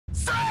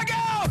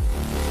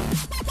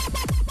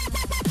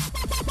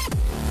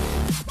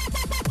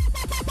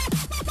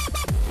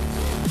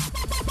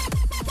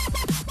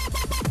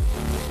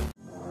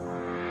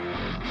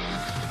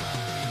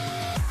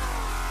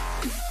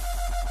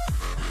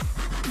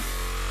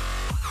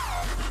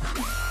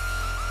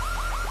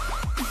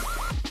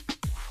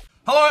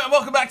Hello and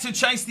welcome back to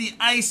Chase the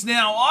Ace.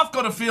 Now, I've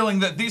got a feeling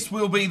that this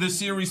will be the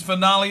series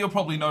finale. You'll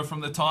probably know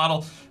from the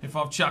title if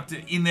I've chucked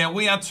it in there.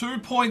 We are 2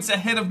 points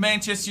ahead of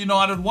Manchester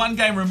United. 1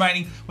 game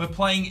remaining. We're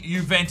playing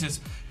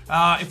Juventus.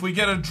 If we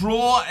get a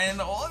draw,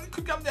 and it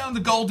could come down to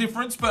goal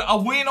difference, but a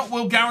win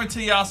will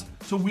guarantee us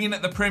to win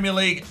at the Premier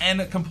League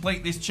and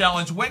complete this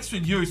challenge.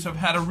 Wexford Youth have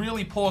had a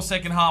really poor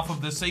second half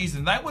of the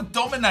season. They were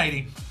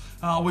dominating.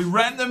 We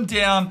ran them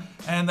down,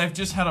 and they've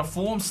just had a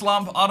form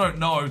slump. I don't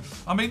know.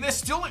 I mean, they're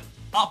still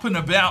up and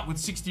about with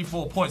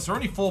 64 points. They're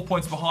only 4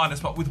 points behind us,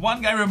 but with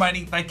 1 game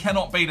remaining, they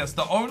cannot beat us.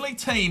 The only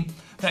team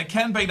that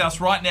can beat us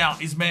right now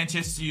is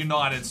Manchester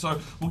United. So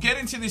we'll get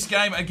into this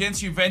game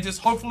against Juventus.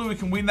 Hopefully we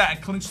can win that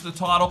and clinch the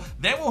title.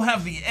 Then we'll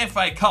have the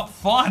FA Cup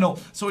final.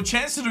 So a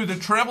chance to do the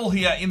treble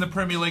here in the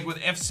Premier League with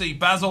FC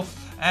Basel.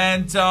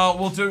 And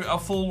we'll do a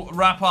full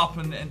wrap-up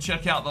and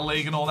check out the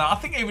league and all that. I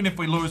think even if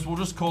we lose, we'll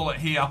just call it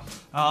here.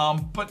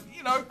 But,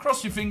 you know,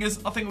 cross your fingers.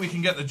 I think we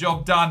can get the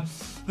job done.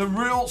 The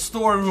real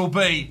story will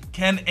be,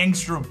 can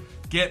Engstrom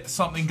get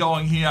something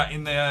going here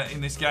in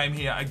this game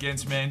here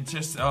against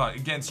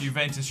against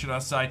Juventus, should I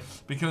say.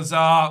 Because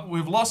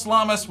we've lost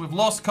Lamas, we've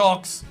lost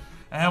Cox,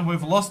 and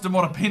we've lost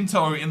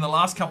Pinto in the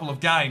last couple of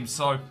games.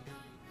 So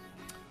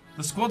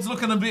the squad's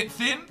looking a bit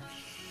thin.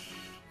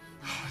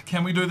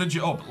 Can we do the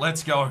job?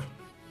 Let's go.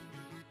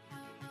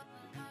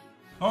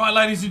 Alright,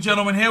 ladies and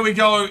gentlemen, here we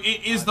go.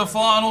 It is the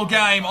final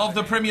game of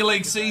the Premier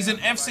League season.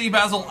 FC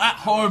Basel at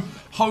home,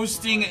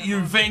 hosting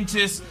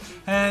Juventus.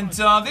 And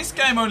this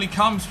game only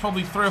comes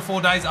probably 3 or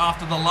 4 days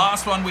after the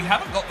last one. We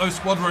haven't got those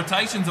squad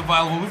rotations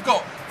available. We've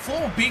got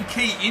 4 big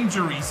key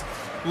injuries.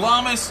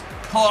 Lamas,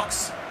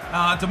 Cox,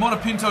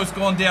 Pinto's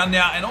gone down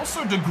now, and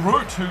also De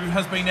Groot, who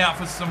has been out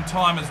for some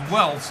time as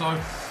well. So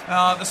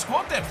the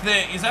squad depth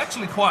there is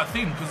actually quite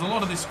thin, because a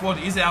lot of this squad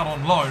is out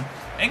on loan.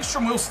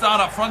 Engstrom will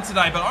start up front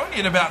today, but only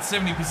at about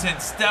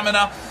 70%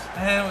 stamina.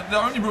 And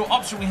the only real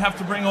option we have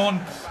to bring on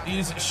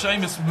is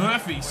Seamus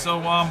Murphy. So,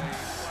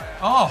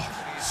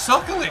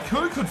 Sokolic,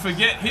 who could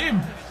forget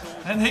him?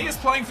 And he is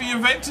playing for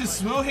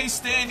Juventus. Will he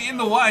stand in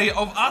the way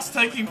of us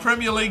taking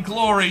Premier League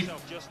glory?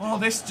 Well,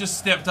 this just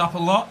stepped up a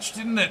notch,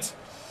 didn't it?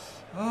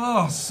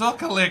 Oh,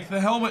 Sokolic, the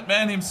helmet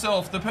man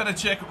himself, the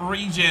Petacek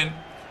regen.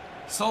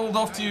 Sold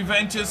off to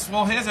Juventus.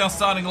 Well, here's our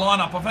starting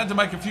lineup. I've had to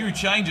make a few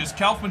changes.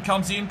 Kaufman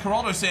comes in.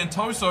 Corrado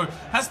Santoso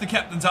has the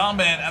captain's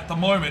armband at the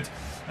moment.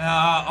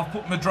 I've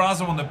put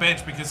Madrazo on the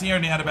bench because he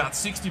only had about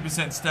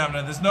 60%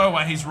 stamina. There's no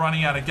way he's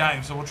running out of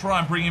games. So we'll try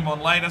and bring him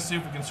on later, see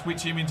if we can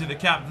switch him into the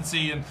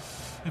captaincy. And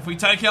if we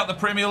take out the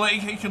Premier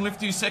League, he can lift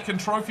his 2nd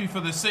trophy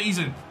for the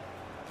season.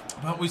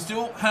 But we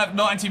still have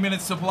 90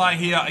 minutes to play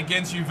here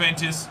against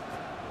Juventus.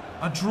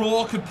 A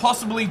draw could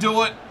possibly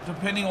do it,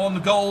 depending on the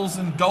goals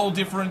and goal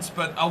difference,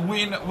 but a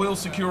win will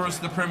secure us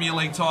the Premier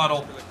League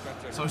title.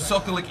 So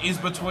Sokolic is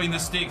between the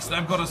sticks.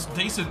 They've got a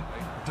decent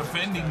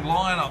defending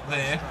line up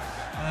there.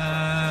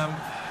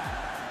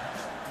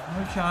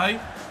 Okay.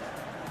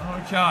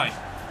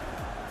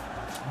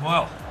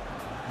 Well,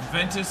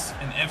 Juventus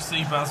and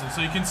FC Basel. So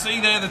you can see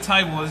there the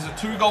table. There's a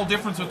 2-goal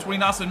difference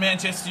between us and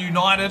Manchester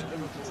United.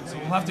 So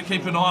we'll have to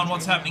keep an eye on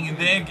what's happening in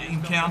their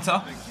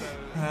encounter.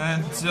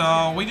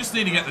 And we just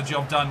need to get the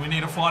job done. We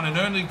need to find an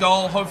early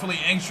goal. Hopefully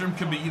Engstrom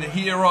can be the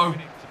hero.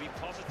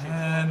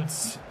 And,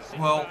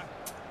 well,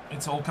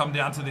 it's all come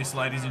down to this,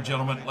 ladies and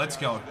gentlemen. Let's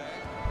go.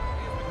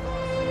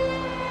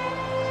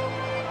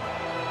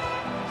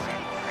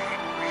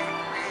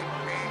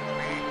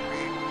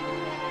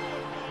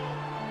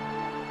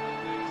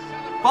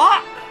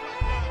 But,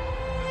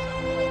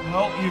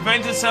 well,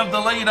 Juventus have the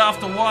lead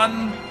after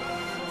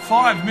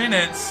 5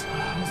 minutes.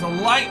 It was a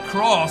late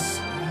cross.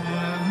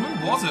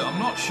 Who was it? I'm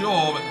not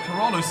sure, but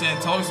Corrado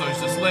Santoso's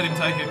just let him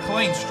take a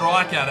clean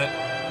strike at it.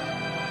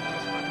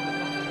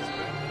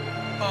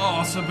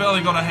 Oh,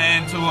 Sabelli got a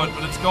hand to it,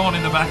 but it's gone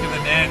in the back of the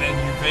net,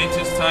 and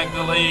Juventus take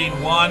the lead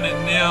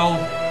 1-0.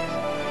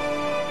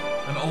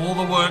 And all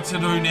the work to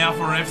do now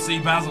for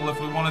FC Basel if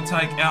we want to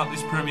take out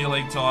this Premier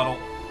League title.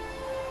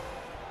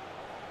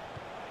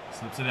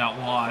 Slips it out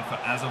wide for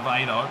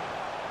Azevedo.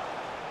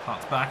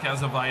 Cuts back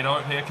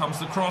Azevedo. Here comes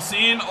the cross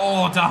in.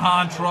 Oh,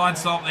 Dahan tried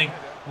something.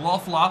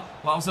 Loeffler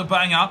loves a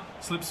banger.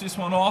 Slips this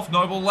one off.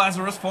 Noble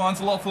Lazarus finds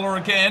Loeffler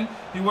again.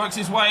 He works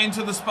his way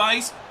into the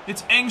space.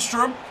 It's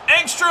Engstrom.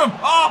 Engstrom!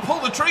 Oh, pull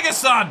the trigger,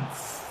 son!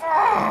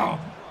 Oh.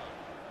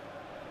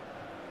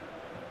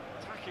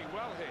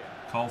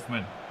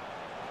 Kaufman.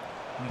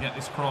 Can he get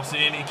this cross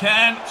in? He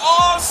can.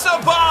 Oh,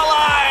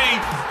 Sabale!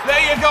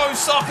 There you go,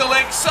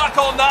 Sokolic. Suck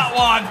on that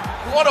one.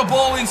 What a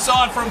ball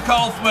inside from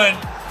Kaufman.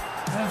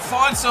 And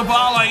finds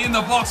Sabale in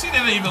the box. He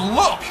didn't even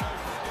look.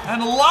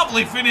 And a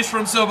lovely finish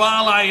from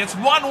Sabale. It's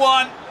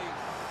 1-1.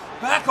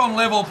 Back on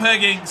level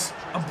peggings.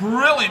 A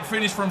brilliant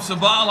finish from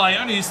Sabale.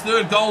 Only his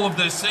 3rd goal of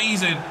the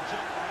season.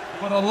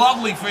 But a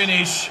lovely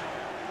finish.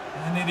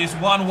 And it is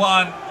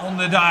 1-1 on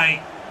the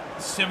day.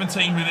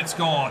 17 minutes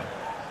gone.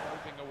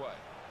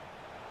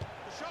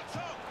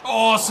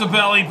 Oh,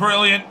 Sabelli,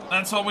 brilliant.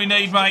 That's what we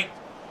need, mate.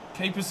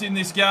 Keep us in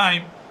this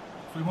game.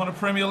 If we want a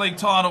Premier League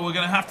title, we're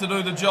going to have to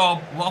do the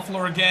job.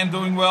 Loeffler again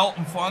doing well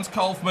and finds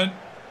Kaufman.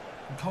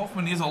 And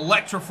Kaufman is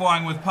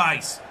electrifying with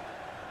pace.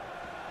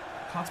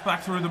 Cuts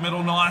back through the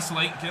middle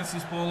nicely. Gets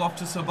this ball off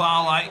to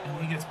Sabale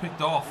and he gets picked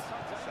off.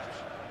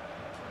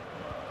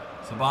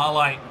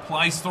 Sabale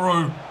plays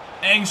through.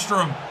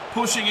 Engstrom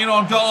pushing in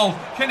on goal.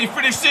 Can he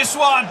finish this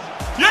one?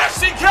 Yes,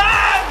 he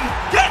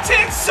can! Get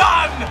in,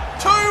 son!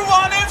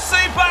 2-1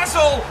 FC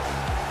Basel.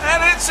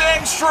 And it's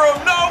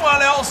Engstrom. No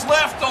one else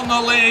left on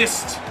the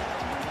list.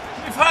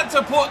 We've had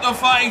to put the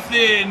faith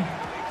in.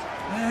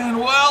 And,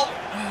 well,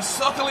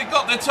 Sokolik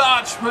got the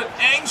touch, but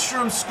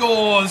Engstrom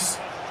scores.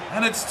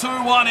 And it's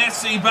 2-1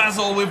 FC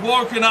Basel. We've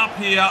woken up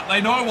here.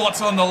 They know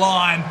what's on the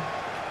line.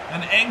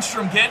 And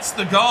Engstrom gets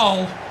the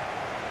goal.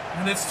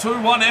 And it's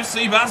 2-1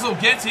 FC Basel.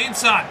 Gets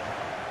inside.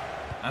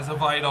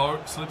 Azevedo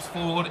slips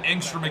forward.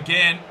 Engstrom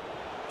again.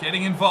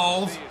 Getting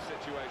involved.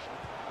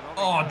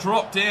 Oh,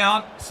 drop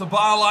down.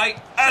 Sabale.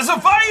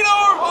 Azevedo!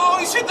 Oh,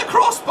 he's hit the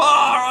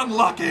crossbar.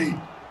 Unlucky.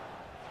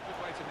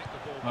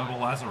 Mobile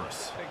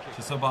Lazarus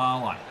to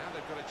Sabale.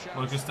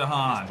 Lucas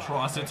Dehaan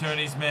tries to turn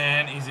his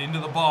man. He's into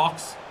the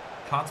box.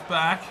 Cuts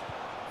back.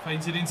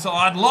 Feeds it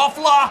inside.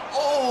 Loeffler!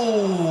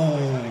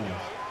 Oh!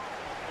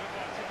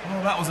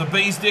 Oh, that was a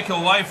bee's dick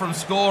away from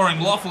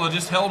scoring. Loeffler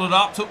just held it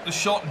up, took the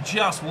shot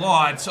just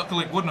wide.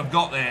 Sokolik wouldn't have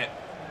got there.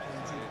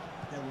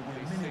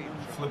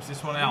 Flips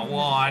this one out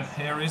wide.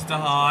 Here is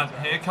Dehaan.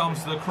 Here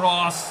comes the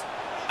cross.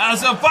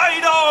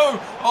 Azevedo!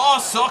 Oh,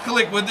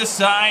 Sokolik with the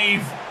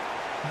save.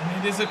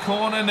 And it is a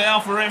corner now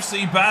for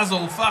FC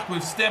Basel. Fuck,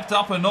 we've stepped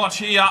up a notch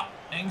here.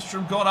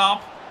 Engstrom got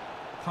up.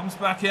 Comes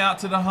back out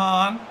to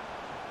Dehaan.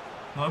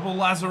 Noble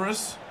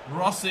Lazarus.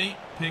 Rossi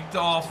picked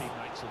off.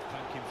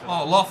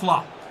 Oh,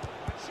 Loeffler.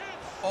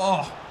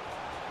 Oh,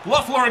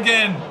 Loeffler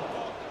again.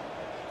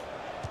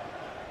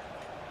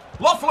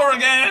 Loeffler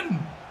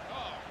again.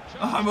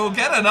 Oh, and we'll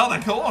get another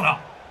corner.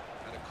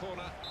 And a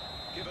corner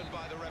given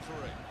by the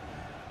referee.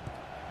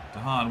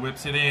 Dehaan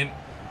whips it in.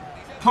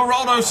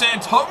 Geraldo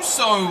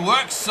Santoso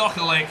works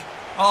Sokolik.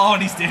 Oh,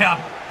 and he's down.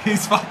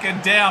 He's fucking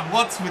down.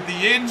 What's with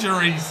the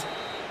injuries?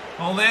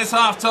 Well, there's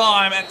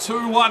half-time at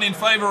 2-1 in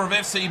favour of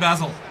FC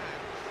Basel.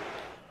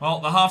 Well,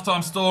 the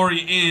halftime story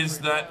is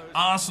that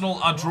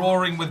Arsenal are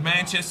drawing with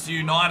Manchester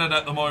United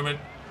at the moment.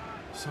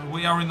 So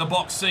we are in the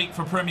box seat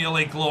for Premier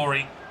League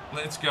glory.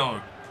 Let's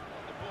go.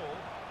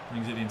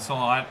 Brings it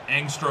inside.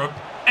 Engstrom.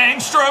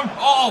 Engstrom!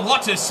 Oh,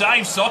 what a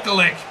save,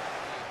 Sokolik.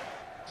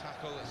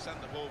 Tackle that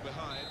sent the ball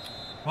behind.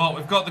 Well,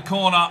 we've got the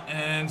corner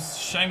and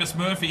Seamus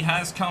Murphy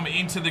has come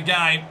into the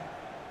game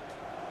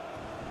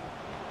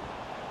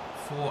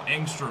for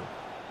Engstrom.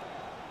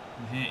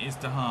 And here is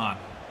Dehaan.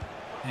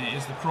 Here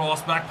is the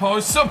cross, back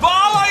post.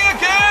 Sabale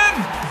again!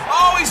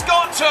 Oh, he's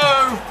got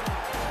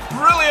to!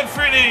 Brilliant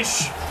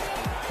finish.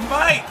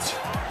 Mate,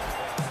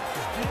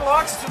 he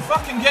likes to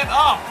fucking get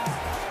up.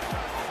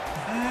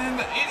 And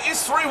it is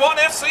 3-1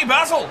 FC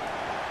Basel.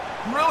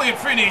 Brilliant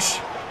finish.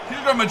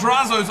 Hugo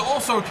Madrazo's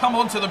also come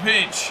onto the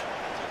pitch.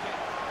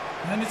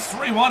 And it's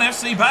 3-1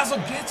 FC Basel.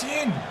 Get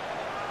in.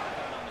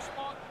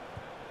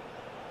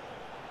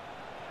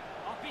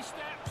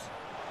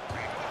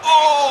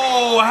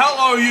 Oh,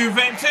 hello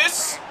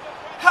Juventus.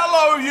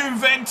 Hello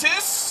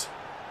Juventus.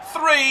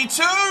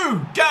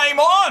 3-2. Game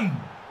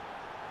on.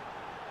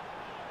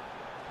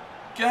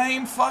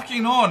 Game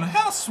fucking on.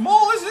 How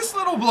small is this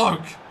little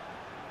bloke?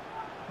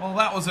 Well,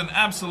 that was an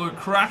absolute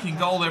cracking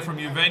goal there from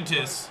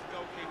Juventus.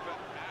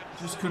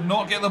 Just could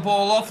not get the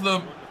ball off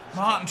them.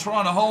 Martin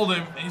trying to hold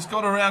him. He's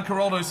got around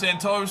Geraldo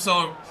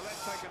Santoso.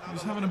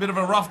 He's having a bit of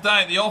a rough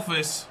day at the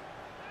office.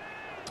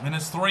 And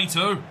it's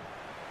 3-2.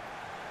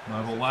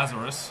 Noble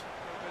Lazarus.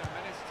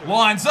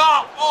 Lines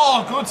up.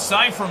 Oh, good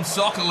save from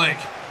Sokolik.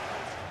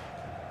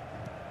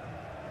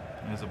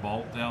 There's a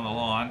bolt down the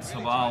line.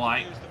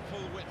 Sabale.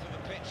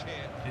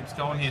 Keeps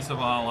going here,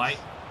 Sabale.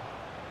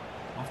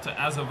 Off to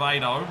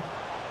Azevedo.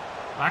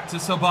 Back to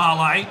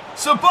Sabale.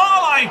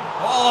 Sabale!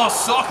 Oh,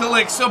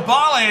 Sokolik.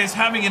 Sabale is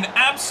having an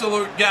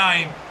absolute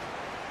game.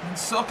 And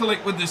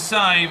Sokolik with the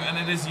save. And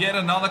it is yet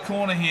another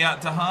corner here.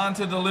 Dehaan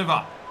to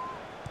deliver.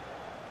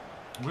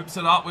 Whips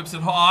it up, whips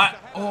it high.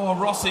 Oh,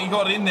 Rossi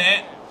got in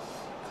there.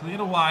 Cleared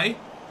away.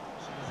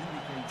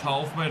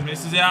 Kaufman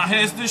misses out.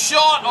 Here's the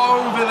shot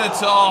over the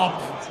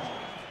top.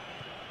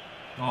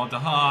 Oh,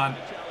 Dehaan.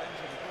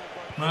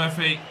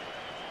 Murphy.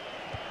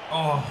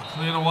 Oh,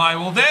 cleared away.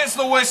 Well, there's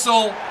the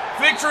whistle.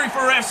 Victory for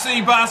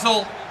FC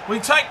Basel. We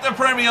take the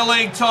Premier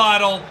League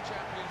title.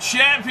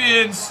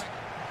 Champions.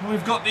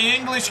 We've got the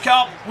English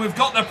Cup. We've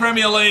got the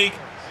Premier League.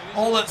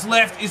 All that's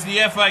left is the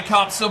FA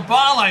Cup.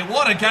 Sabale,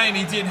 what a game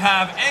he did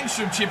have.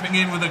 Engstrom chipping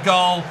in with a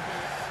goal.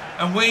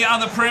 And we are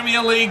the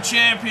Premier League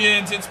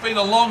champions. It's been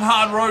a long,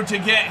 hard road to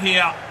get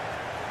here.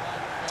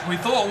 We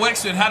thought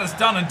Wexford had us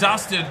done and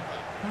dusted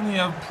only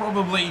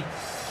probably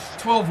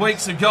 12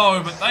 weeks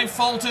ago, but they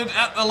faltered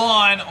at the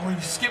line. We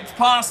skipped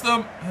past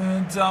them,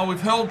 and we've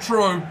held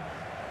true.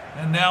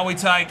 And now we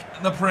take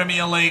the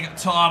Premier League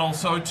title.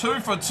 So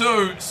 2 for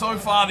 2 so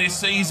far this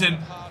season.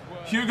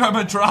 Hugo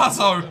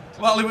Madrazo,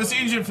 well, he was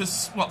injured for,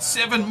 what,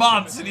 7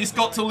 months, and he's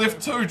got to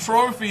lift 2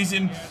 trophies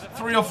in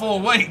 3 or 4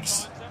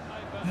 weeks.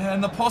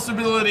 And the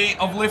possibility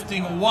of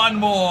lifting 1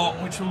 more,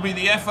 which will be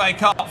the FA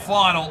Cup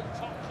final.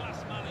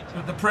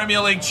 But the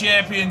Premier League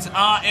champions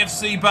are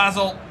FC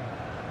Basel.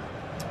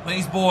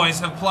 These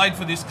boys have played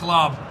for this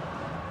club.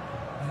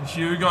 And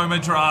Hugo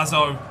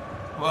Madrazo,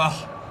 well,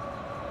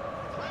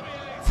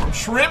 from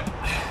shrimp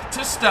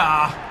to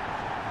star,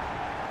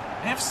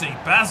 FC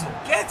Basel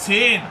gets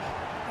in.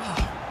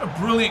 Oh, what a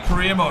brilliant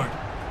career mode.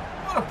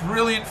 What a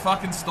brilliant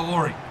fucking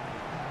story.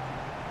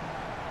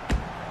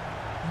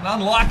 And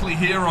unlikely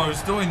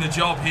heroes doing the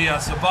job here.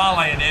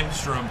 Sabale and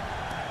Emstrom.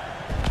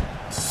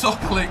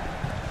 Sokolik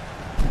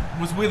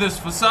was with us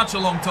for such a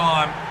long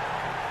time.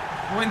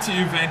 Went to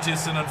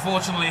Juventus, and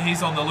unfortunately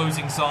he's on the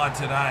losing side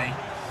today.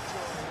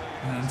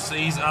 And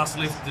sees us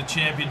lift the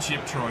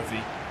championship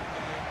trophy.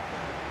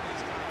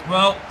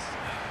 Well,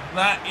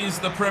 that is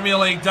the Premier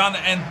League done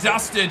and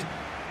dusted.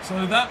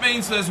 So that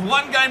means there's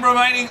 1 game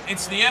remaining.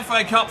 It's the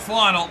FA Cup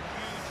final.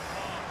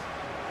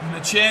 And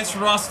a chance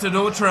for us to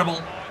do a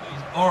treble.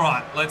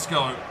 Alright, let's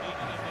go.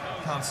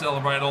 Can't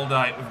celebrate all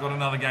day. We've got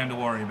another game to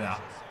worry about.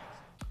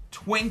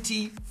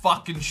 20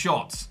 fucking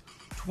shots.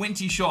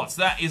 20 shots.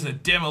 That is a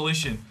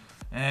demolition.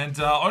 And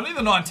only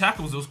the 9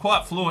 tackles. It was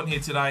quite fluent here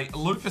today.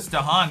 Lucas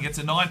Dahan gets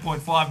a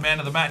 9.5 man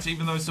of the match,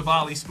 even though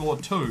Sabali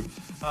scored 2.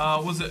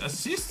 Was it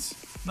assists?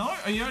 No,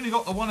 he only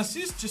got the 1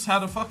 assist. Just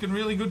had a fucking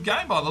really good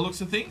game by the looks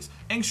of things.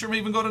 Engstrom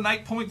even got an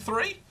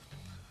 8.3.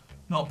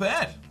 Not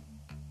bad.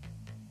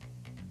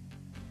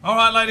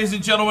 Alright, ladies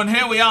and gentlemen,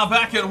 here we are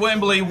back at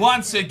Wembley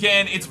once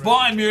again. It's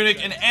Bayern Munich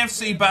and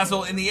FC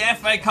Basel in the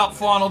FA Cup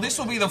final. This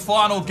will be the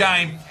final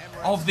game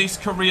of this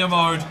career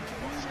mode.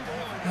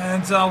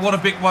 And what a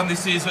big one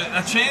this is.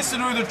 A chance to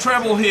do the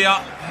treble here.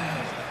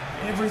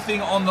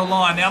 Everything on the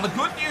line. Now, the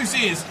good news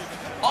is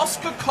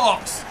Oscar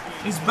Cox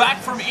is back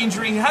from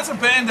injury. He has a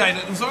band-aid.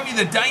 It was only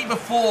the day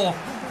before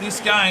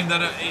this game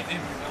that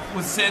it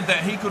was said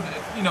that he could,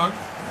 you know,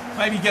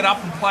 maybe get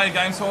up and play a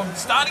game. So I'm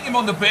starting him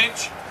on the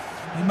bench.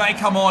 He may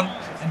come on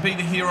and be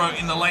the hero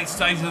in the late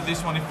stages of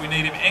this one if we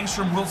need him.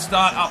 Engstrom will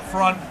start up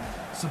front.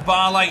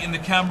 Sabale in the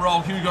cam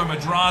role. Hugo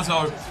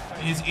Madrazo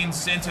is in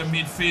centre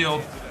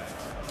midfield.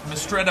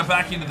 Mistretta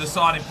back into the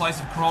side in place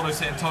of Coroldo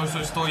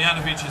Santoso.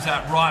 Stojanovic is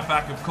at right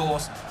back, of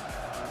course.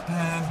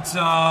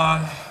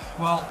 And,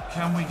 well,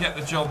 can we get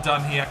the job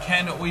done here?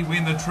 Can we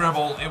win the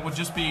treble? It would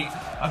just be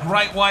a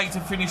great way to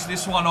finish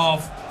this one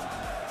off.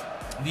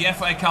 The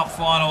FA Cup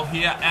final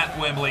here at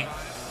Wembley.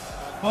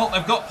 Well,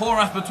 they've got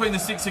Porath between the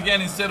 6 again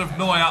instead of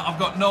Neuer. I've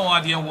got no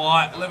idea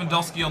why.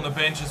 Lewandowski on the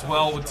bench as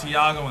well with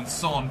Thiago and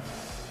Son.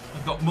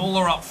 They've got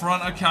Muller up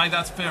front. Okay,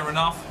 that's fair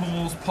enough.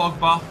 Hummels,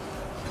 Pogba,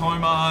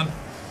 Coman.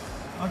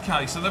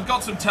 Okay, so they've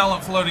got some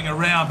talent floating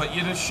around, but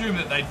you'd assume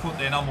that they'd put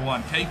their number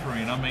 1 keeper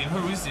in. I mean,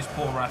 who is this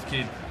Porath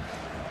kid?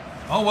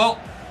 Oh, well.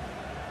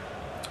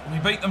 We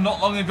beat them not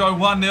long ago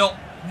 1-0.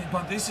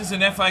 But this is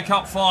an FA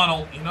Cup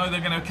final. You know they're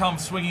going to come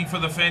swinging for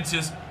the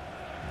fences.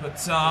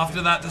 But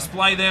after that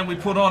display there we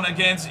put on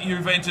against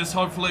Juventus,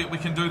 hopefully we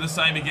can do the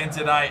same again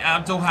today.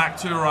 Abdelhak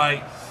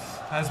Touré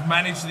has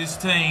managed this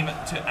team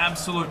to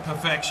absolute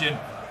perfection.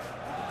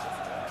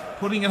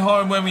 Putting it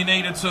home when we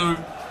needed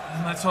to.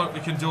 And let's hope we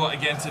can do it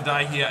again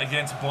today here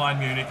against Bayern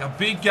Munich. A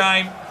big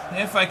game.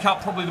 The FA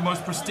Cup, probably the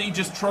most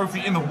prestigious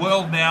trophy in the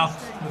world now,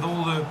 with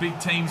all the big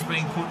teams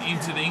being put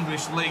into the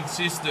English league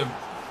system.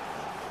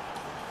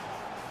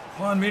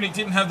 Bayern Munich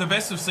didn't have the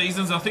best of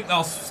seasons. I think they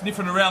were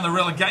sniffing around the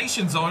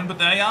relegation zone, but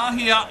they are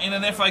here in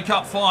an FA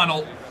Cup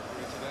final.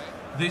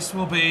 This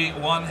will be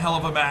one hell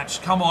of a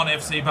match. Come on,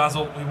 FC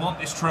Basel. We want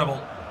this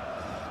treble.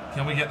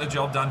 Can we get the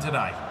job done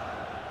today?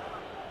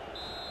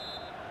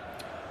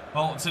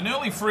 Well, it's an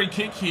early free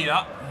kick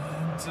here,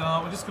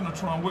 and we're just going to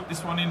try and whip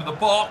this one into the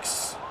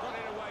box.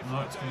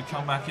 No, it's going to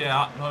come back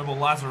out. Noble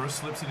Lazarus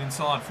slips it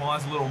inside,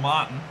 finds little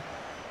Martin.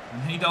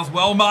 And he does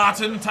well.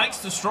 Martin takes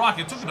the strike.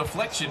 It took a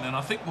deflection, and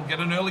I think we'll get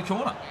an early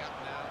corner.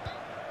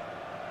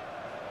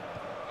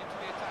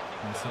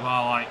 And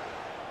Savale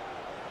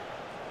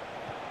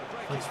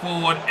flicks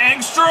forward.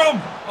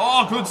 Engstrom!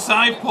 Oh, good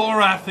save,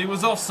 Porath. He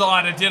was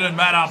offside. It didn't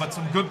matter, but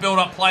some good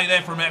build-up play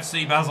there from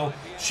FC Basel,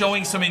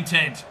 showing some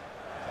intent.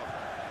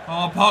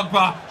 Oh,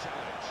 Pogba.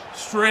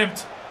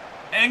 Stripped.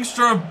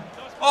 Engstrom.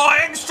 Oh,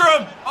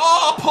 Engstrom!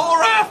 Oh,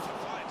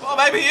 Porath! Well,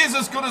 maybe he is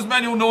as good as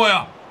Manuel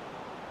Neuer.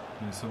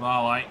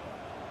 Savale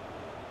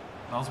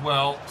does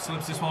well,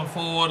 slips this one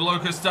forward.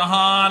 Lucas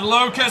Dahan,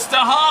 Lucas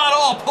Dahan!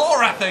 Oh,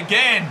 Porath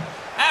again!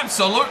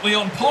 Absolutely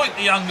on point,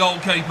 the young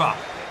goalkeeper.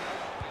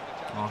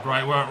 Oh,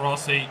 great work,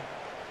 Rossi.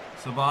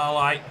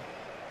 Savale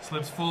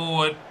slips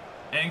forward.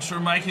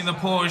 Engstrom making the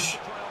push.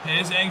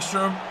 Here's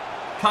Engstrom.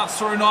 Cuts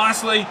through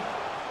nicely.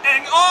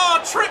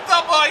 Oh, tripped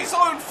up by his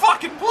own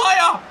fucking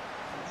player!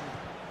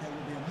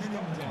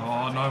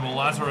 Oh, Noble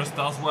Lazarus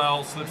does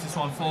well. Slips this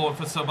one forward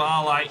for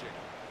Savale.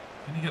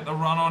 Can you get the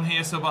run on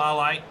here,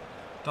 Savale?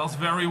 Does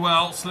very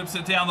well. Slips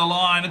it down the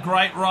line. A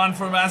great run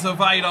from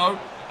Azevedo.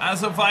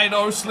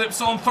 Azevedo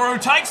slips on through.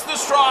 Takes the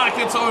strike.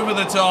 It's over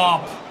the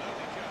top.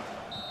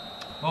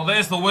 Well,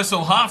 there's the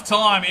whistle. Half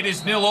time. It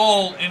is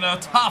 0-0 in a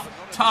tough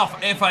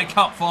FA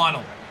Cup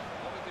final.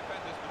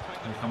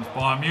 Here comes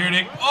Bayern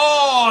Munich.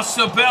 Oh,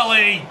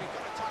 Sabelli.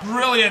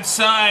 Brilliant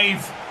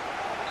save.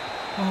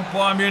 Oh,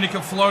 Bayern Munich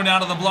have flown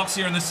out of the blocks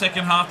here in the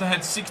second half. They had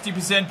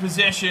 60%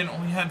 possession.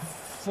 We had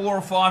 4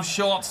 or 5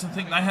 shots. I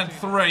think they had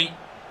 3.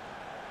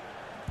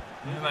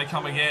 Here they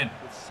come again.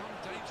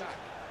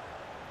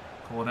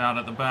 Caught out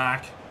at the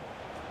back.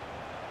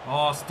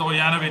 Oh,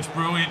 Stojanovic,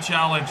 brilliant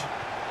challenge.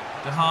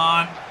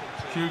 Dehaan,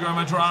 Hugo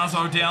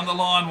Madrazo down the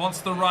line,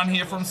 wants the run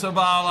here from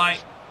Sabale.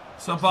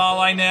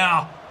 Sabale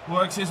now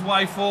works his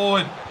way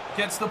forward,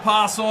 gets the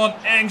pass on,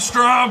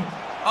 Engström.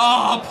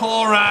 Oh,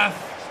 Porath.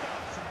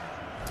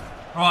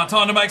 Right,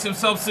 time to make some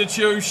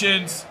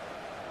substitutions.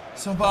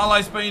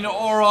 Sabale's been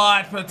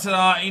alright, but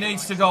he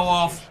needs to go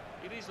off.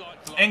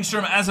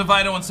 Engström,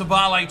 Azevedo and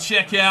Sabale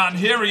check out, and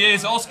here he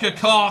is, Oscar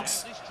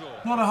Cox.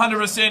 Not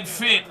 100%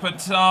 fit,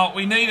 but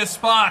we need a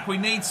spark. We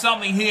need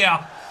something here.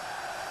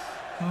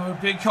 Oh,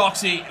 Big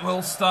Coxie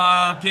will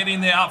start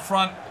getting there up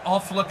front.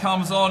 Offler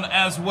comes on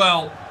as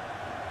well,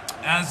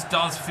 as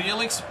does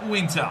Felix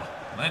Winter.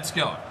 Let's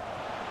go.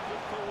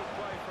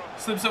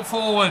 Slips it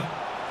forward.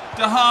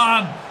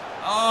 Dehaan.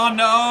 Oh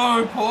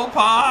no, poor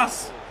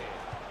pass.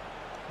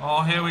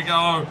 Oh, here we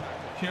go.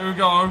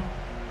 Hugo.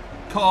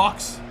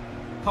 Cox.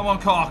 Come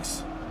on,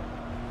 Cox.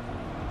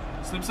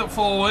 Slips it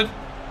forward.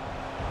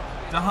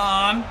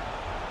 Dehaan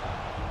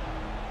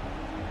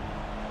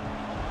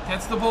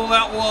gets the ball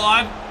out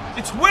wide.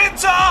 It's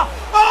Winter!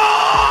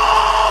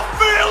 Oh,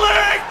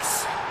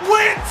 Felix!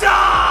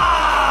 Winter!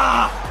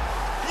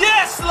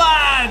 Yes,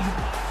 lad!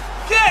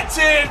 Get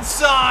in,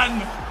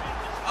 son!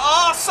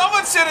 Oh,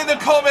 someone said in the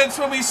comments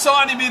when we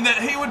signed him in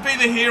that he would be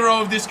the hero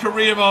of this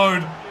career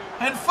mode.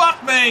 And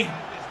fuck me,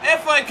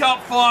 FA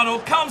Cup final,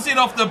 comes in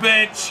off the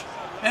bench,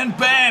 and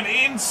bam,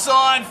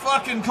 inside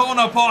fucking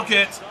corner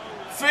pocket,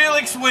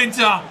 Felix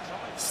Winter.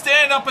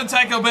 Stand up and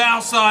take a bow,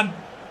 son.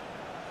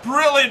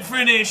 Brilliant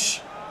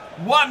finish.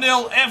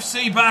 1-0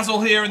 FC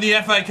Basel here in the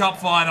FA Cup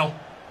final.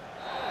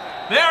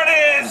 There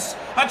it is.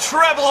 A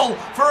treble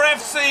for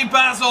FC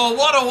Basel.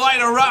 What a way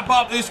to wrap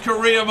up this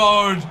career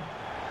mode.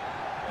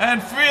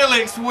 And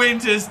Felix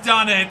Winter's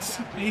done it.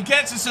 He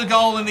gets us a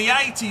goal in the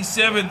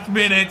 87th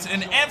minute.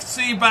 And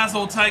FC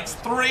Basel takes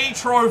 3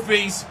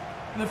 trophies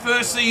in the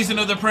first season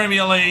of the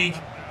Premier League.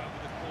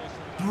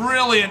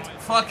 Brilliant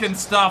fucking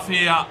stuff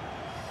here.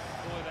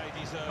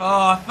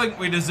 Oh, I think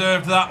we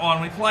deserved that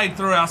one. We played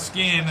through our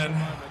skin and,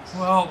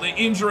 well, the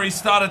injuries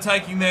started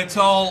taking their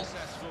toll.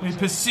 We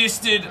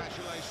persisted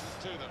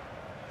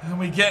and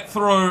we get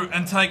through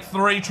and take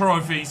 3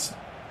 trophies.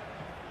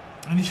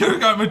 And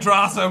Hugo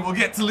Madrazo will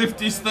get to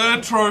lift his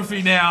 3rd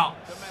trophy now.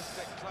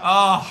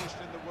 Oh,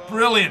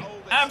 brilliant.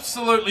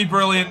 Absolutely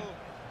brilliant.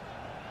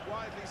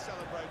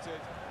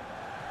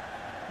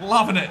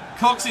 Loving it.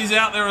 Coxie's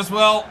out there as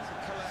well.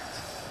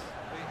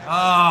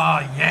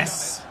 Ah,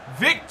 yes.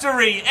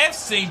 Victory!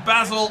 FC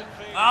Basel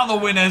are the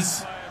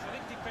winners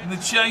in the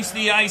Chase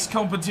the Ace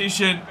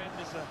competition,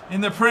 in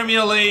the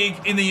Premier League,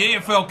 in the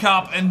EFL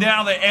Cup, and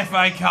now the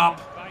FA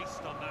Cup.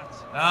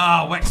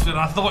 Ah, Wexford,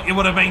 I thought you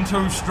would have been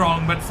too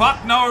strong, but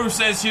fuck no,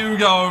 says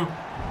Hugo.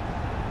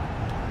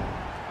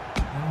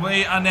 And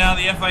we are now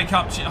the FA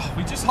Cup. Oh,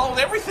 we just hold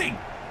everything.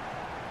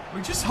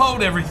 We just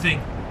hold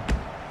everything.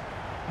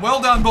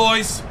 Well done,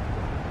 boys.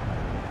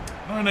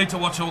 No need to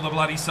watch all the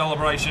bloody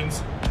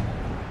celebrations.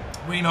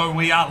 We know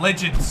we are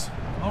legends.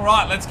 All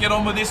right, let's get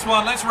on with this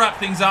one. Let's wrap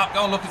things up.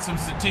 Go and look at some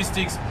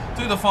statistics.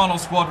 Do the final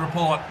squad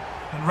report.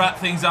 And wrap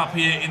things up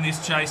here in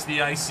this Chase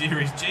the Ace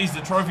series. Jeez,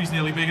 the trophy's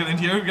nearly bigger than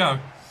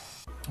Hugo.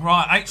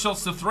 Right, 8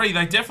 shots to 3.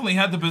 They definitely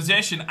had the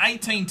possession.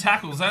 18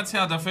 tackles. That's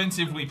how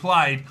defensive we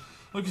played.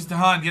 Lucas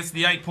Dehaan gets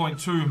the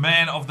 8.2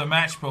 man of the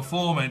match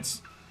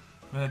performance.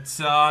 But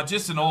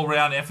just an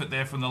all-round effort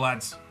there from the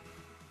lads.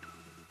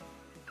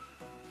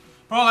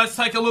 Right, let's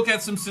take a look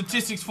at some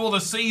statistics for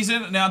the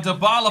season. Now,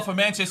 Dybala for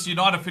Manchester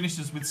United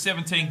finishes with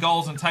 17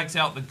 goals and takes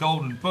out the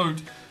Golden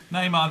Boot.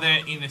 Neymar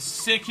there in a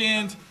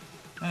second.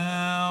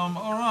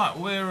 All right,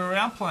 where are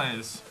our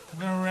players?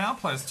 Where are our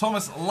players?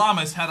 Thomas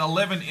Lamas had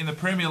 11 in the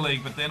Premier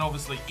League, but then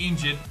obviously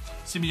injured.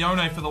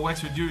 Simeone for the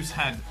Wexford Youths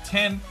had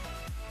 10.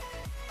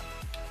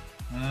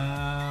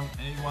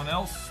 Anyone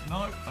else?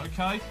 No?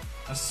 Okay.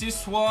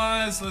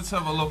 Assist-wise, let's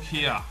have a look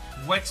here.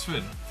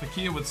 Wexford,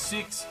 Fakir with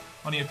 6.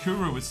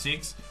 Onyekuru with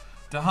 6.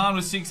 Dehaan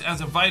with 6,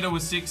 Azevedo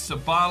with 6,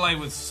 Sabale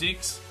with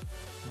 6.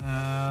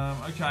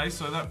 Okay,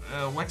 so that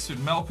Wexford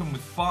Malcolm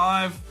with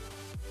 5.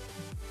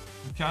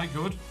 Okay,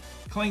 good.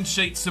 Clean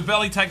sheet.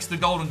 Sabelli takes the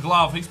Golden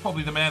Glove. He's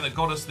probably the man that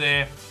got us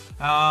there.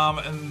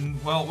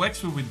 And, well,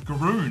 Wexford with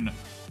Groen.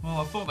 Well,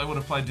 I thought they would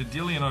have played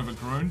Didillion over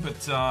Groen,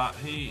 but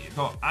he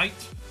got 8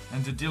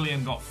 and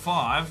Didillion got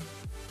 5.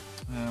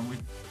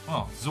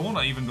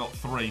 Zorna even got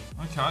 3.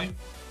 Okay.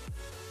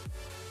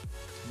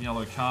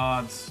 Yellow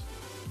cards.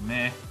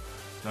 Meh.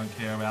 Don't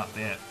care about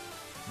that.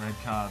 Red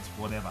cards,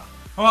 whatever.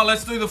 Alright,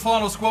 let's do the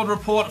final squad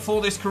report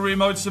for this career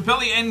mode.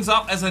 Sabelli ends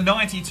up as a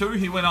 92.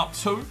 He went up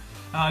 2.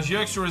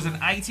 Zjerkstra is an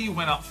 80,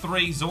 went up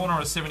 3.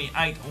 Zorna is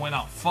 78, went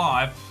up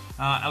 5.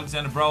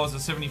 Alexander Brower's a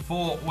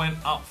 74, went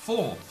up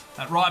 4.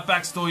 At right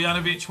back,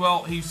 Stojanovic,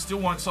 well, he still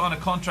won't sign a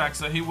contract,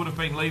 so he would have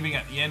been leaving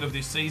at the end of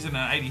this season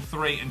at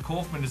 83, and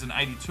Kaufman is an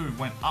 82,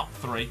 went up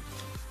 3.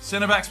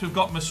 Centre backs, we've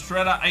got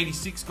Mastretta,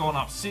 86, gone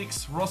up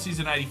 6. Rossi's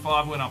an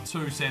 85, went up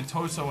 2.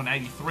 Santoso, an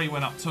 83,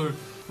 went up 2.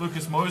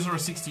 Lucas Moser, a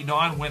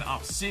 69, went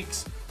up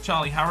 6.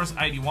 Charlie Harris,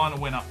 81,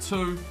 went up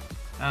 2.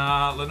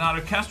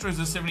 Leonardo Castro's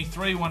a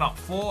 73, went up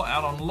 4,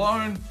 out on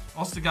loan.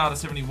 Ostergaard, a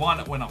 71,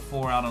 it went up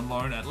 4, out on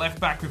loan. At left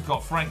back, we've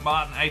got Frank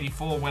Martin,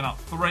 84, went up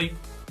 3.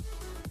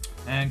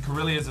 And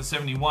Carilia's a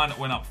 71, it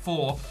went up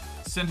 4.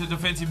 Centre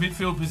defensive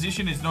midfield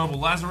position is Noble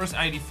Lazarus,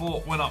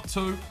 84, went up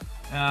 2.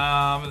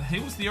 He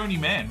was the only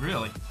man,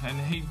 really, and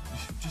he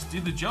just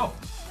did the job.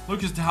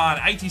 Lucas Tahan,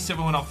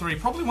 87, went up 3.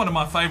 Probably one of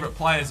my favourite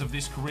players of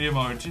this career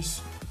mode.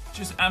 Just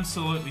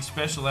absolutely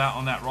special out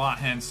on that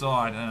right-hand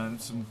side,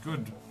 and some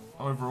good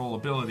overall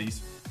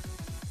abilities.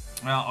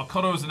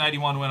 Okoto was an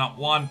 81, went up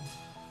 1.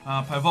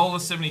 Pavola,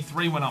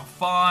 73, went up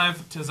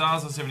 5.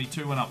 Tazaza,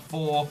 72, went up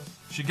 4.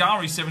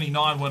 Shigari,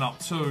 79, went up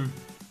 2.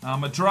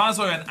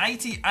 Madrazo, an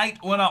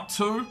 88, went up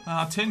 2.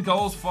 10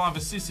 goals, 5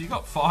 assists. He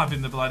got 5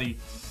 in the bloody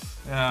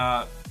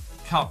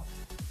Cup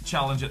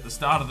challenge at the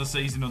start of the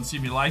season on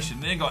simulation.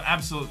 Then got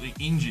absolutely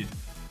injured.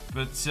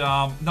 But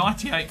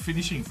 98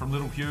 finishing from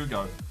little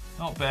Hugo.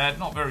 Not bad,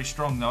 not very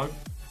strong though.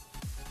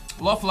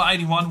 Loeffler,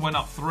 81, went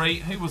up 3.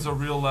 He was a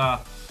real,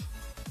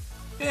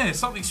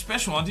 something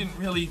special. I didn't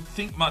really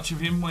think much of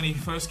him when he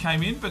first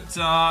came in, but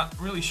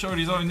really showed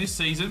his own this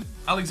season.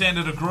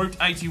 Alexander de Groot,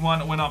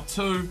 81, went up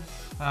 2.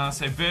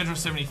 Vedra,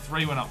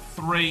 73, went up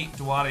 3.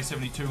 Duarte,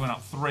 72, went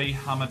up 3.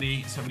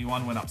 Hamadi,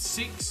 71, went up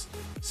 6.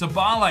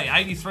 Sabale,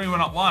 83,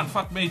 went up 1.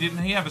 Fuck me, didn't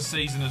he have a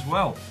season as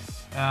well?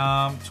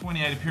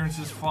 28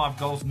 appearances, 5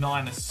 goals,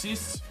 9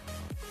 assists.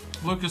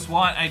 Lucas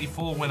White,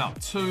 84, went up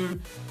 2.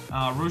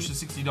 Rusha,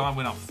 69,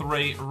 went up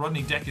 3.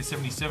 Rodney Decker,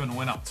 77,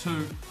 went up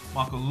 2.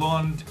 Michael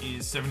Lund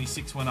is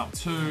 76, went up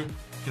 2.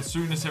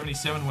 Kasuna,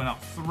 77, went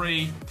up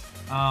 3.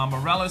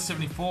 Morales,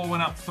 74,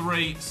 went up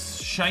 3.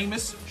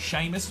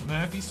 Seamus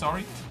Murphy,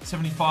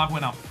 75,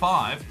 went up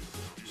 5.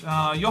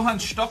 Johann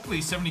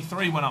Stockley,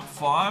 73, went up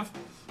 5.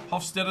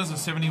 Hofstadter's a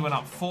 70, went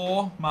up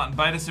 4. Martin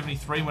Bader,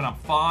 73, went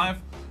up 5.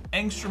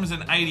 Engstrom's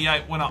an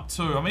 88, went up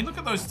 2. I mean, look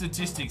at those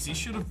statistics. He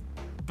should have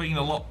been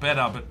a lot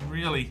better, but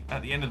really,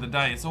 at the end of the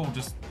day, it's all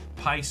just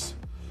pace.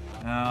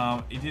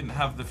 He didn't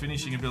have the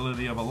finishing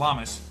ability of a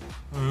Lamis,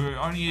 who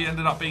only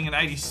ended up being an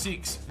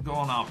 86,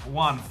 gone up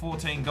 1,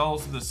 14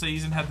 goals for the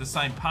season, had the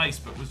same pace,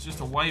 but was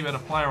just a way better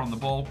player on the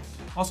ball.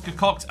 Oscar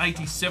Cox,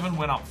 87,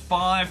 went up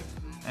 5,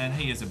 and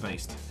he is a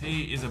beast.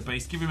 He is a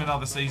beast. Give him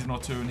another season or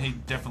two, and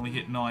he'd definitely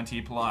hit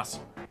 90 plus.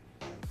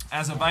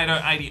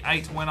 Azevedo,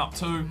 88, went up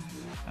 2.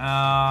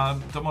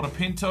 Demoto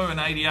Pinto, an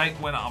 88,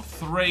 went up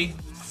 3.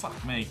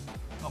 Fuck me.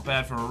 Not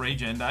bad for a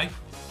regen day.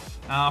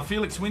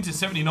 Felix Winter,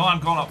 79,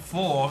 gone up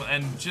 4,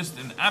 and just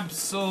an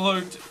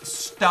absolute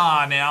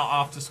star now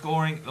after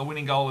scoring the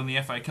winning goal in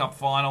the FA Cup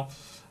final.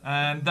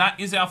 And that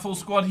is our full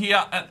squad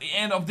here at the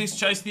end of this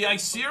Chase the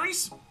Ace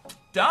series.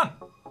 Done.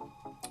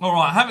 All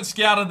right, I haven't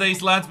scouted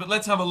these lads, but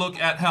let's have a look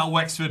at how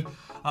Wexford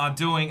are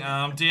doing.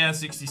 Diaz,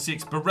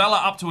 66.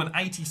 Barella up to an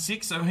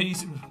 86, so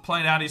he's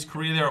played out his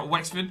career there at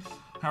Wexford.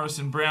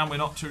 Harrison Brown, we're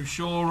not too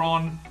sure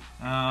on.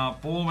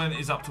 Borman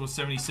is up to a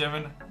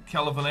 77.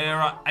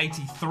 Calavalera,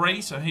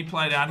 83, so he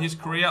played out his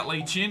career.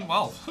 Lee Chin,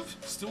 well,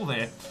 still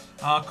there.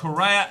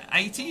 Correa,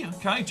 80.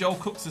 Okay, Joel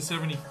Cook's a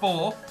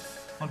 74.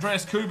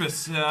 Andreas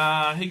Kubis,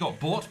 he got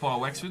bought by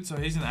Wexford, so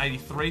he's an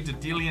 83.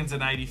 Dedillian's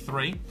an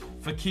 83.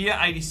 Fakir,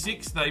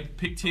 86. They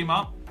picked him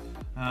up.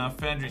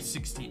 Fandrich,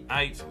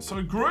 68.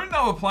 So Grun,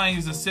 they were playing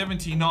as a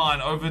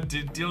 79 over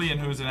Dedillian,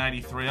 who was an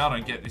 83. I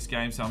don't get this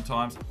game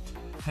sometimes.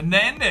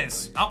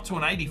 Hernandez, up to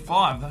an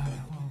 85.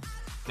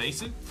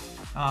 Decent.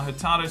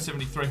 Hurtado,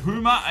 73.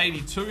 Huma,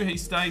 82. He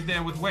stayed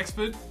there with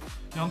Wexford.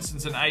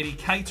 Johnson's an 80.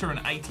 Cater, an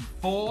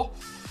 84.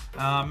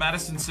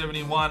 Madison,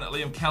 71.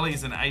 Liam Kelly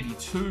is an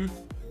 82.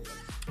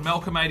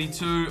 Malcolm,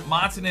 82.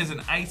 Martinez,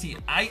 an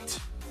 88.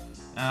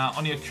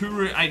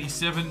 Onyekuru,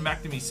 87.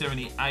 McNamee,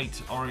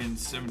 78. Orion,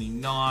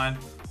 79.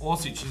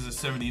 Orsic is a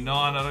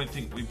 79. I don't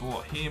think we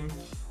bought him.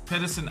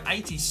 Pedersen,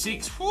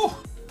 86. Whew.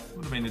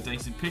 Would have been a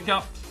decent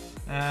pickup.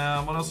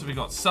 What else have we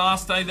got? Saar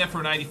stayed there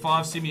for an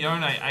 85.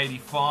 Simeone,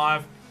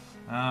 85.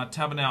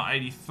 Tabernow,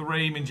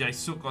 83. Minjay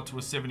Sook got to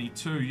a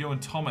 72. Ewan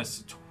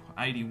Thomas,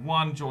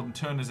 81. Jordan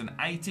Turner's an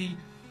 80.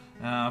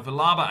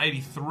 Vilaba,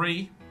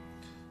 83.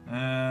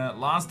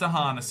 Lars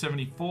Dahan, a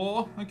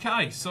 74.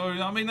 Okay, so,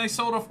 I mean, they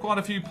sold off quite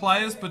a few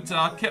players, but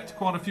kept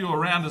quite a few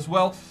around as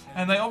well.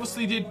 And they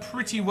obviously did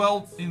pretty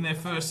well in their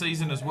first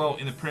season as well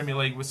in the Premier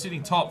League. We're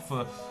sitting top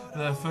for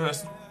the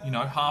first,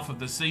 half of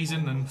the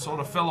season and sort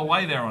of fell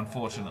away there,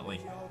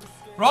 unfortunately.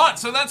 Right,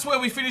 so that's where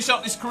we finish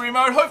up this career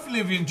mode. Hopefully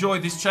you've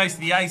enjoyed this Chase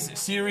the Ace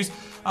series.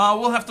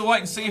 We'll have to wait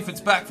and see if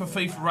it's back for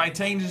FIFA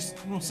 18.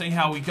 We'll see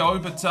how we go.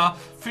 But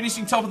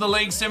finishing top of the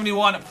league,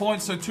 71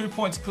 points, so 2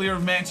 points clear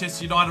of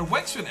Manchester United.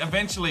 Wexford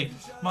eventually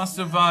must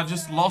have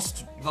just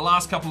lost the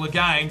last couple of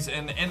games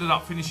and ended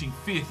up finishing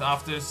 5th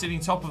after sitting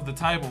top of the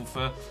table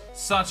for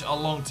such a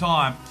long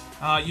time.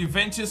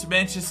 Juventus,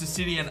 Manchester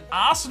City and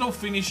Arsenal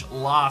finish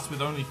last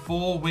with only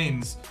 4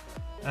 wins.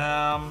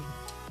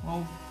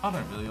 Well, I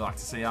don't really like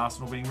to see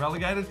Arsenal being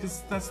relegated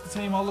because that's the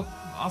team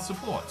I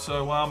support.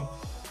 So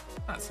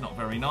that's not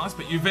very nice.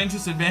 But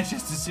Juventus and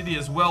Manchester City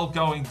as well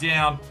going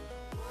down.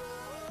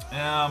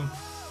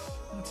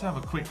 Let's have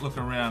a quick look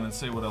around and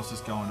see what else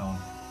is going on.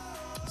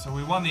 So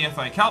we won the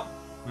FA Cup.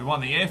 We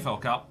won the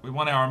AFL Cup. We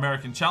won our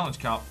American Challenge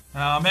Cup.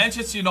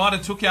 Manchester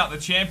United took out the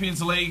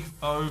Champions League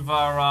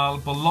over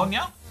Bologna.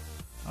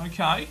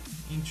 Okay,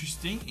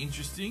 interesting.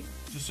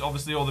 Just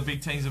obviously all the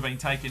big teams have been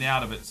taken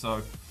out of it.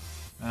 So,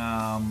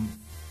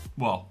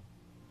 well,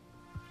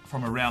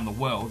 from around the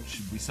world,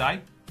 should we say.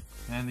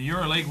 And the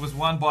EuroLeague was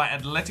won by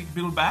Athletic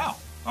Bilbao.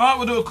 All right,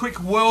 we'll do a quick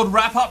world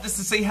wrap-up just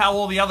to see how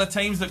all the other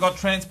teams that got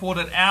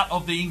transported out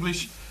of the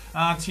English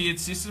tiered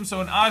system. So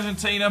in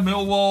Argentina,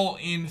 Millwall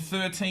in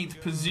 13th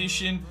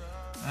position,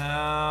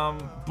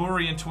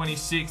 Bury in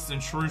 26th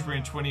and Shrewsbury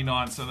in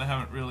 29th. So they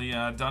haven't really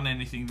done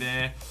anything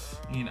there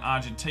in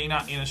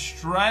Argentina. In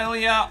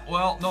Australia,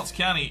 well, Notts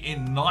County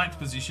in 9th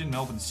position,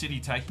 Melbourne City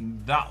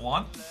taking that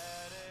one.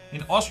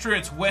 In Austria,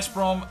 it's West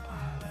Brom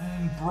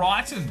and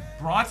Brighton.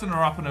 Brighton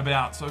are up and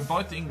about. So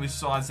both the English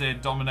sides there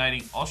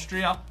dominating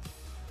Austria.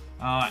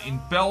 In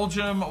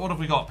Belgium, what have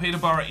we got?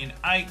 Peterborough in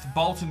 8th,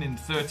 Bolton in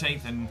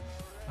 13th, and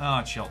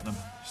Cheltenham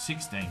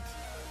 16th.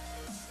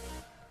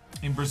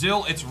 In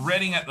Brazil, it's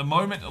Reading at the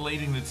moment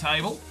leading the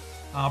table.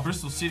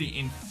 Bristol City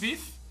in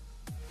 5th.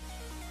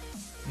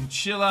 In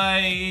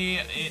Chile,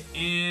 it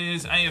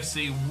is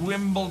AFC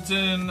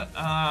Wimbledon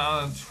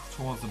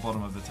towards the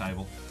bottom of the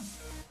table.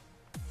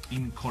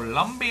 In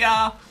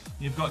Colombia,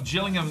 you've got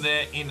Gillingham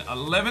there in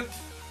 11th.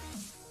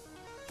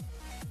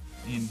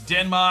 In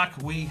Denmark,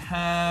 we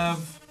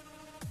have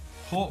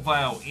Port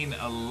Vale in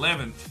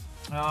 11th.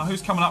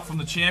 Who's coming up from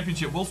the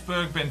Championship?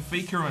 Wolfsburg,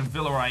 Benfica and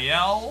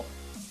Villarreal.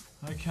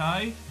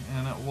 Okay,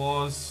 and it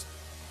was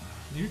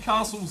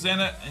Newcastle,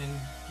 Zenit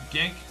and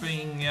Genk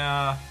being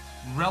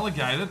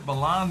relegated.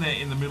 Milan there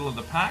in the middle of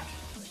the pack.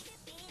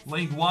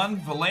 League One,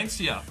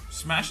 Valencia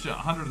smashed it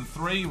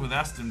 103 with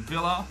Aston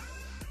Villa.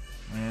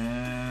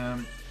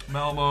 And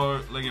Malmo,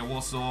 Legia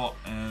Warsaw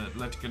and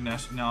Atletico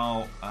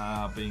Nacional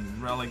being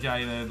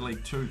relegated.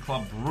 League 2,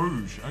 Club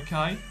Bruges.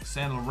 Okay,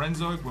 San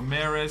Lorenzo,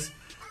 Guimarães.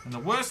 And the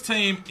worst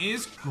team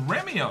is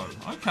Gremio.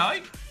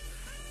 Okay.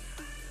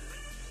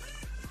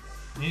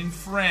 In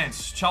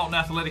France, Charlton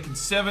Athletic in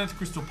 7th,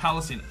 Crystal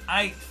Palace in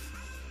 8th,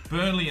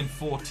 Burnley in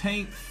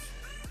 14th.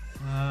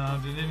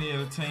 Did any of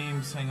the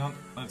teams, hang on,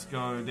 let's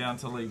go down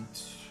to League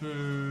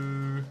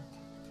 2.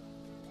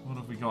 What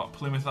have we got?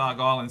 Plymouth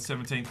Argyle in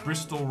 17th,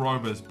 Bristol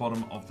Rovers,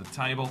 bottom of the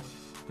table.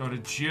 Go to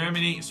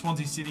Germany,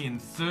 Swansea City in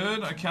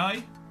 3rd,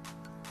 okay.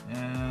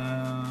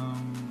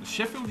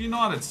 Sheffield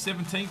United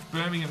 17th,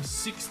 Birmingham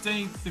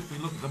 16th. If we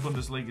look at the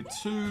Bundesliga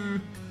 2,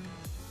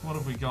 what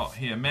have we got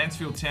here?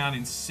 Mansfield Town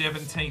in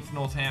 17th,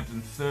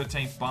 Northampton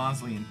 13th,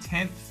 Barnsley in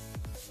 10th.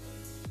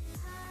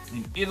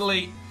 In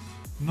Italy,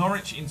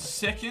 Norwich in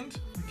 2nd,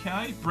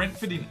 okay.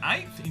 Brentford in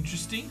 8th,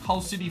 interesting.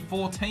 Hull City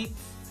 14th.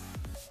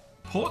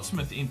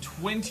 Portsmouth in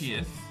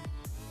 20th.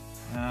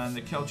 And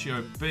the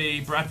Calcio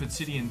B, Bradford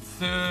City in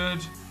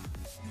 3rd.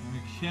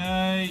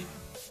 Okay.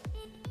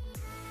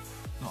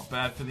 Not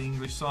bad for the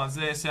English sides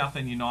there.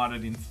 Southend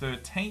United in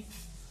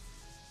 13th.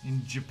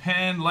 In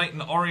Japan,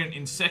 Leyton Orient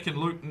in 2nd,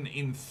 Luton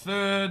in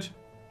 3rd.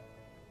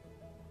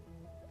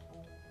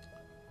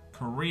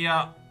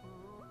 Korea,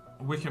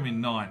 Wickham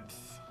in 9th.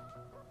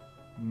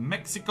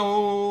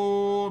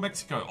 Mexico,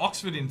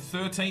 Oxford in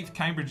 13th,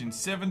 Cambridge in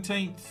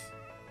 17th.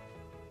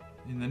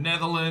 In the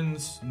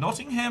Netherlands,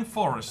 Nottingham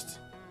Forest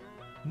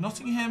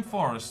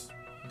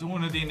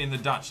doing it in the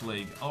Dutch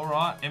league.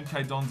 Alright,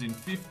 MK Dons in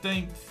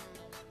 15th.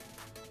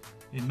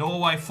 In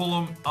Norway,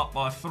 Fulham up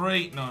by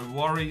 3, no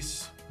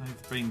worries.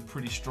 They've been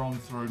pretty strong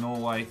through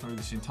Norway through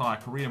this entire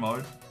career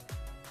mode.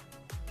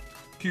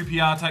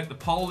 QPR take the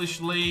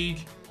Polish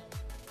league.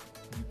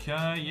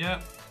 Okay,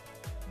 yep.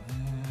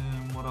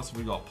 And what else have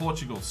we got?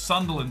 Portugal,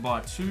 Sunderland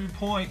by 2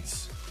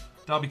 points.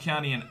 Derby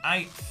County in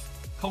 8th.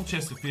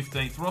 Colchester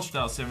 15th.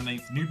 Rochdale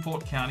 17th.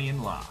 Newport County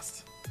in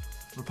last.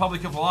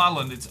 Republic of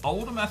Ireland, it's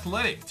Oldham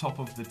Athletic top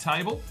of the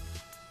table.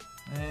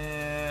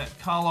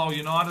 Carlisle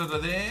United are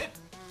there.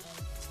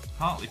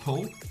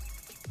 Hartlepool,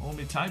 all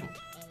mid-table.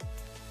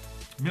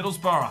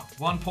 Middlesbrough,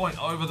 1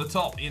 point over the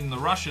top in the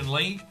Russian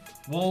league.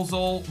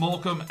 Walsall,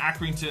 Morecambe,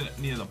 Accrington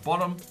near the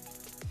bottom.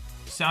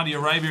 Saudi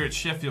Arabia, it's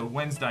Sheffield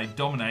Wednesday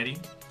dominating.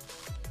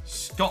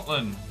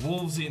 Scotland,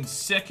 Wolves in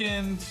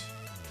 2nd.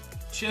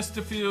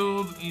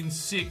 Chesterfield in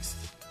 6th.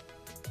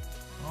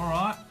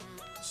 Alright.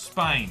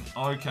 Spain.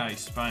 Okay,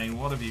 Spain.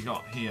 What have you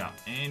got here?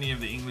 Any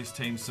of the English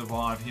teams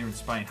survive here in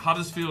Spain.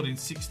 Huddersfield in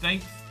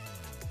 16th.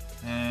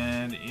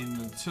 And in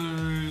the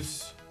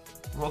 2s,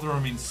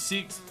 Rotherham in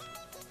 6th.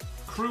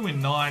 Crewe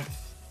in 9th,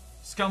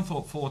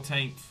 Scunthorpe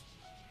 14th,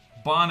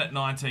 Barnet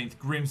 19th,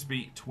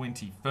 Grimsby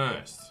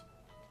 21st.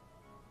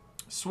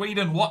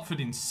 Sweden, Watford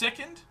in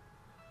 2nd.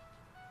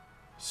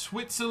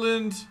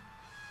 Switzerland,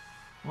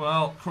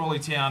 well, Crawley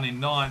Town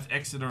in 9th,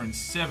 Exeter in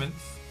 7th.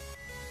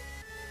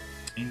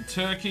 In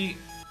Turkey,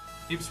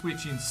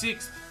 Ipswich in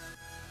 6th.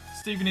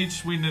 Stevenage,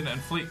 Swindon and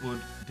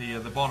Fleetwood near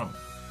the bottom.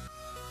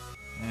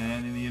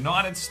 And in the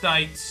United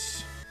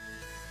States,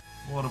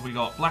 what have we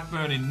got?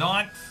 Blackburn in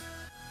 9th,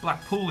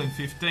 Blackpool in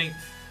 15th,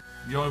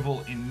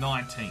 Yeovil in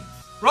 19th.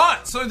 Right,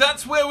 so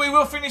that's where we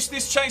will finish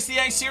this Chase the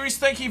Ace series.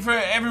 Thank you for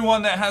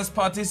everyone that has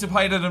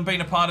participated and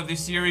been a part of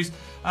this series.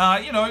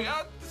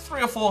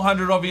 300 or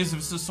 400 of you have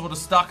just sort of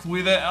stuck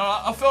with it.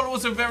 I felt it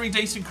was a very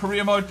decent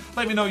career mode.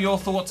 Let me know your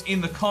thoughts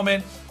in the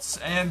comments.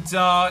 And,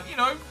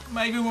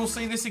 maybe we'll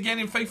see this again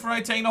in FIFA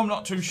 18. I'm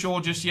not too sure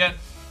just yet.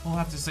 We'll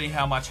have to see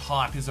how much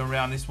hype is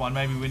around this one.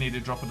 Maybe we need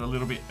to drop it a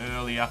little bit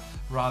earlier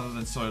rather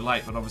than so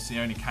late, but obviously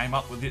only came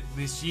up with it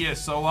this year.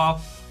 So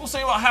we'll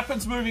see what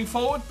happens moving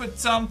forward. But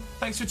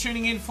thanks for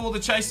tuning in for the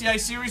Chase the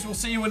Ace series. We'll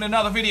see you in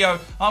another video.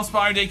 I'm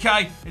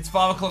SparringDK. It's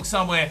 5 o'clock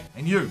somewhere,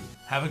 and you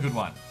have a good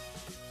one.